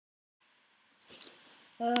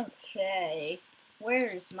Okay,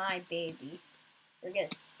 where's my baby? We're gonna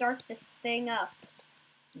start this thing up.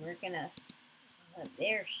 We're gonna,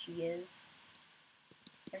 there she is.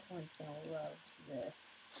 Everyone's gonna love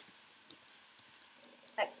this.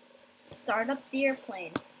 Start up the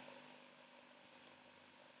airplane.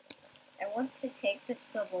 I want to take this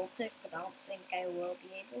to Baltic, but I don't think I will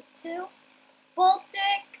be able to.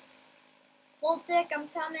 Baltic! Baltic, I'm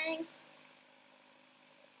coming.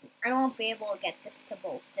 I won't be able to get this to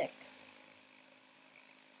Baltic.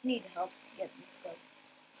 I need help to get this going.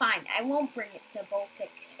 Fine, I won't bring it to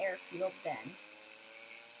Baltic Airfield then.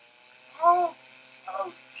 Oh,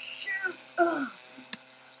 shoot. Ugh.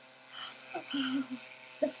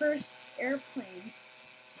 The first airplane.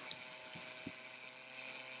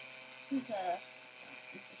 This is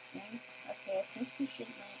interesting. Okay, I think we should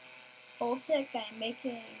make Baltic. I'm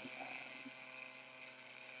making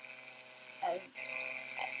yes!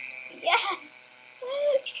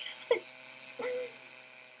 Yes!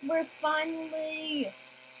 We're finally,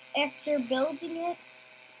 after building it,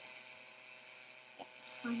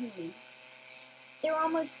 finally, they're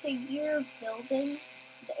almost a year of building,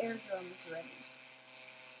 the airdrome's ready.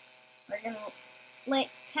 We're gonna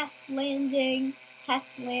test landing,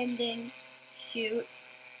 shoot.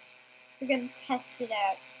 We're gonna test it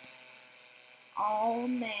out. Oh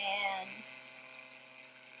man.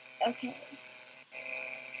 Okay.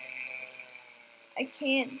 I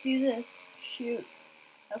can't do this. Shoot.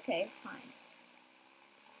 Okay, fine.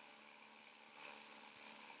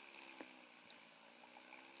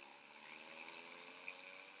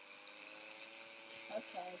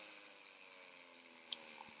 Okay.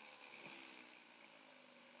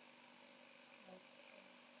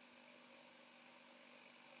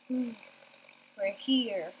 We're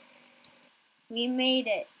here. We made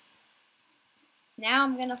it. Now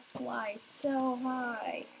I'm gonna fly so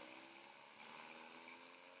high.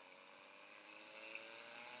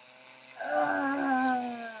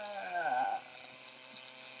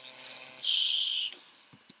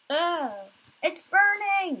 It's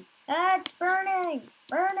burning! It's burning!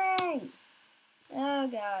 Burning! Oh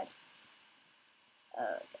god.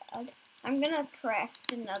 Oh god. I'm gonna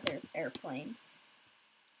craft another airplane.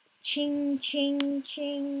 Ching, ching,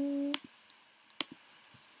 ching.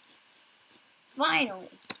 Finally!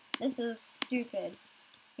 This is stupid.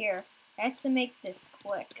 Here, I have to make this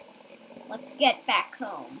quick. Let's get back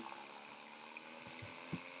home.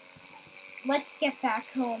 Let's get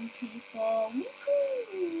back home, people.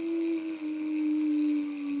 Woo-hoo.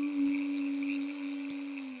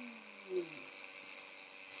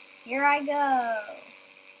 Here I go.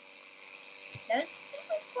 This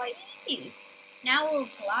was quite easy. Now we'll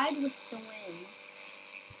glide with the wind.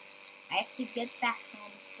 I have to get back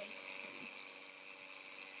home safely.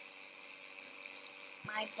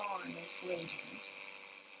 My barn is waiting.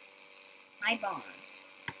 My barn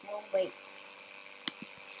will wait.